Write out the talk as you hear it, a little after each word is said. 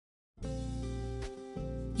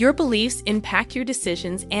Your beliefs impact your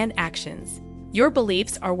decisions and actions. Your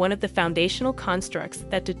beliefs are one of the foundational constructs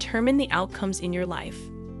that determine the outcomes in your life.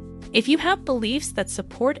 If you have beliefs that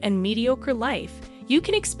support a mediocre life, you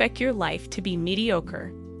can expect your life to be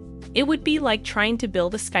mediocre. It would be like trying to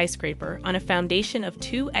build a skyscraper on a foundation of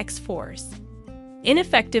 2x4s.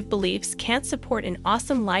 Ineffective beliefs can't support an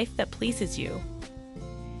awesome life that pleases you.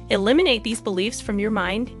 Eliminate these beliefs from your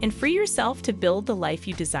mind and free yourself to build the life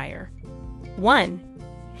you desire. 1.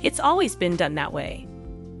 It's always been done that way.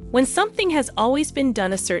 When something has always been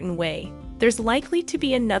done a certain way, there's likely to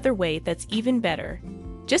be another way that's even better.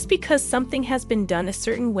 Just because something has been done a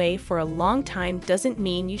certain way for a long time doesn't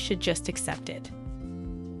mean you should just accept it.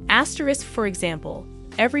 Asterisk, for example,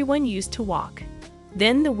 everyone used to walk.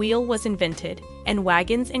 Then the wheel was invented, and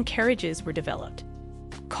wagons and carriages were developed.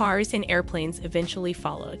 Cars and airplanes eventually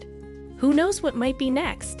followed. Who knows what might be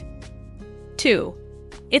next? 2.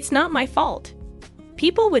 It's not my fault.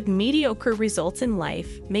 People with mediocre results in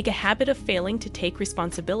life make a habit of failing to take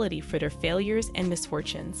responsibility for their failures and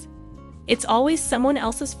misfortunes. It's always someone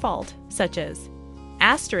else's fault, such as,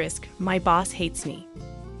 asterisk, my boss hates me.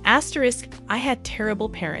 Asterisk, I had terrible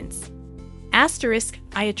parents. Asterisk,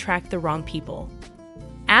 I attract the wrong people.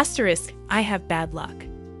 Asterisk, I have bad luck.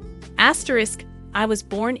 Asterisk, I was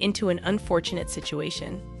born into an unfortunate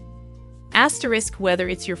situation. Asterisk, whether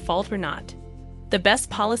it's your fault or not. The best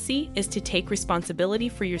policy is to take responsibility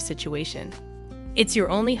for your situation. It's your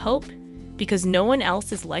only hope because no one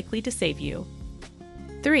else is likely to save you.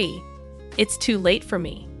 3. It's too late for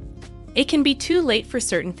me. It can be too late for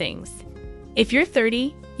certain things. If you're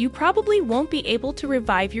 30, you probably won't be able to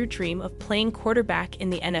revive your dream of playing quarterback in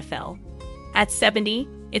the NFL. At 70,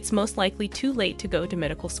 it's most likely too late to go to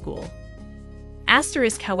medical school.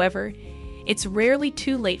 Asterisk, however, it's rarely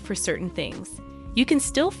too late for certain things. You can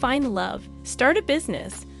still find love, start a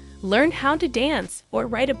business, learn how to dance, or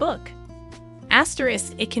write a book.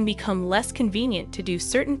 Asterisk, it can become less convenient to do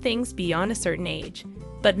certain things beyond a certain age,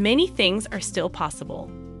 but many things are still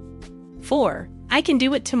possible. 4. I can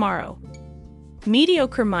do it tomorrow.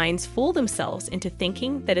 Mediocre minds fool themselves into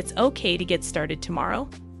thinking that it's okay to get started tomorrow,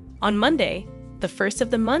 on Monday, the 1st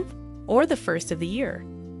of the month, or the 1st of the year.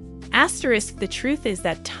 Asterisk, the truth is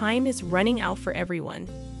that time is running out for everyone.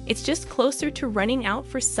 It's just closer to running out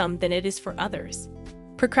for some than it is for others.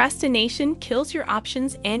 Procrastination kills your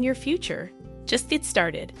options and your future. Just get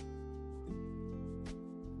started.